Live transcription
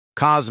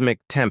Cosmic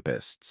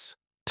tempests.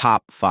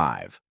 Top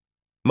 5.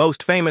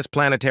 Most famous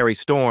planetary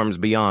storms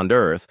beyond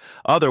Earth,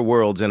 other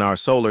worlds in our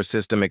solar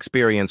system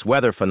experience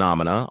weather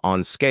phenomena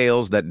on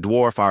scales that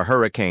dwarf our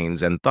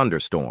hurricanes and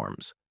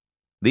thunderstorms.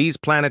 These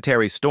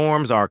planetary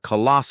storms are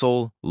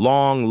colossal,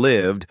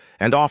 long-lived,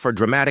 and offer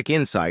dramatic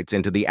insights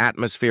into the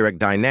atmospheric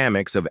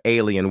dynamics of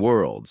alien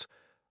worlds.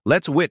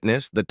 Let's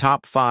witness the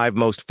top 5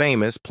 most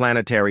famous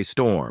planetary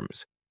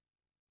storms.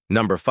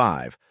 Number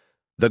 5.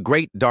 The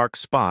Great Dark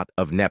Spot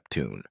of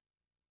Neptune.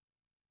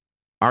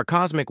 Our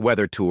cosmic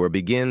weather tour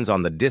begins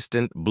on the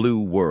distant blue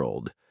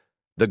world.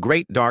 The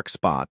Great Dark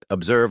Spot,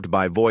 observed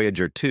by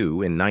Voyager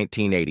 2 in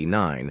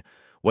 1989,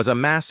 was a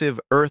massive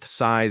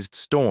Earth-sized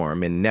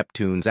storm in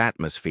Neptune's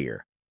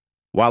atmosphere.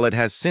 While it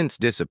has since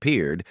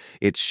disappeared,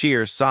 its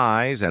sheer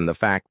size and the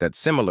fact that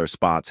similar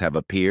spots have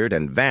appeared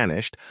and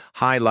vanished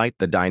highlight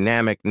the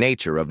dynamic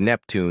nature of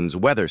Neptune's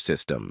weather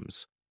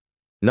systems.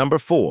 Number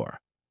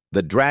 4.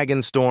 The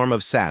Dragon Storm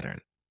of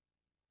Saturn.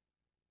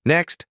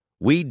 Next,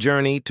 we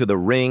journey to the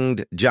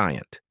Ringed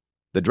Giant.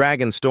 The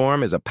Dragon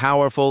Storm is a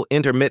powerful,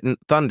 intermittent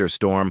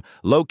thunderstorm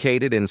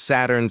located in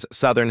Saturn's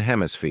southern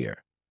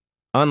hemisphere.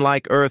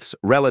 Unlike Earth's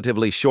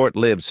relatively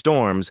short-lived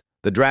storms,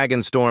 the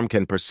Dragon Storm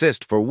can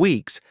persist for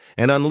weeks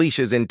and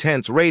unleashes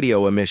intense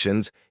radio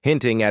emissions,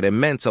 hinting at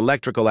immense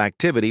electrical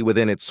activity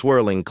within its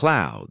swirling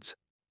clouds.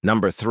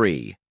 Number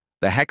 3.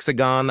 The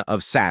Hexagon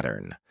of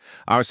Saturn.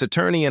 Our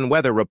Saturnian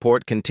weather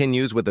report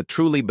continues with a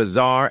truly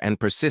bizarre and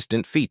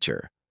persistent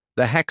feature: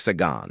 the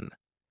hexagon.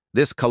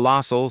 This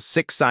colossal,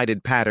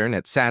 six-sided pattern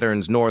at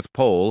Saturn's North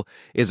Pole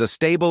is a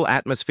stable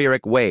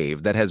atmospheric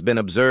wave that has been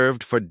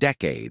observed for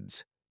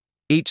decades.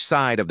 Each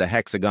side of the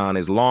hexagon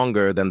is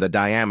longer than the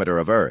diameter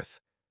of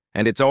Earth,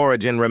 and its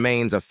origin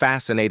remains a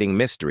fascinating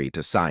mystery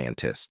to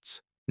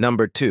scientists.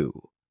 Number 2.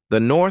 The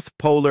North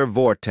Polar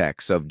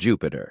Vortex of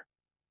Jupiter.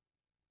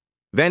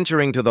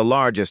 Venturing to the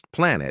largest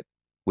planet,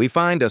 we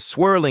find a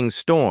swirling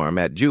storm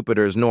at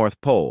Jupiter's North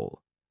Pole.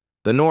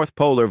 The North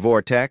Polar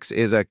Vortex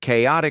is a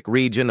chaotic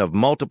region of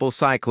multiple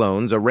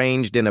cyclones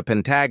arranged in a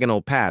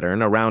pentagonal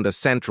pattern around a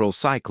central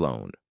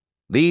cyclone.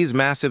 These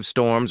massive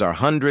storms are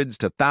hundreds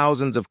to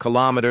thousands of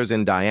kilometers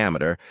in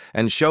diameter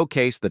and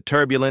showcase the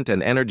turbulent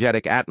and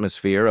energetic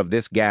atmosphere of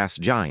this gas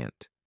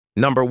giant.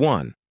 Number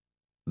 1.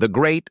 The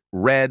Great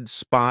Red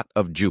Spot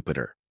of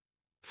Jupiter.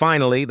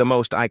 Finally, the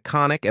most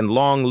iconic and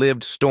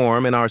long-lived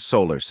storm in our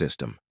solar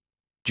system: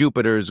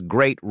 Jupiter's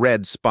Great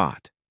Red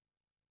Spot.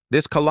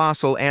 This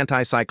colossal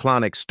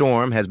anticyclonic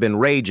storm has been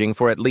raging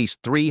for at least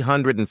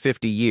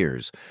 350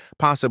 years,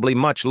 possibly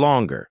much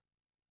longer.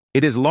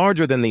 It is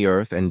larger than the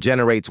Earth and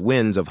generates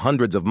winds of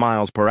hundreds of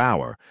miles per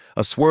hour,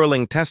 a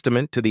swirling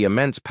testament to the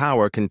immense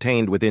power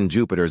contained within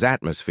Jupiter's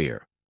atmosphere.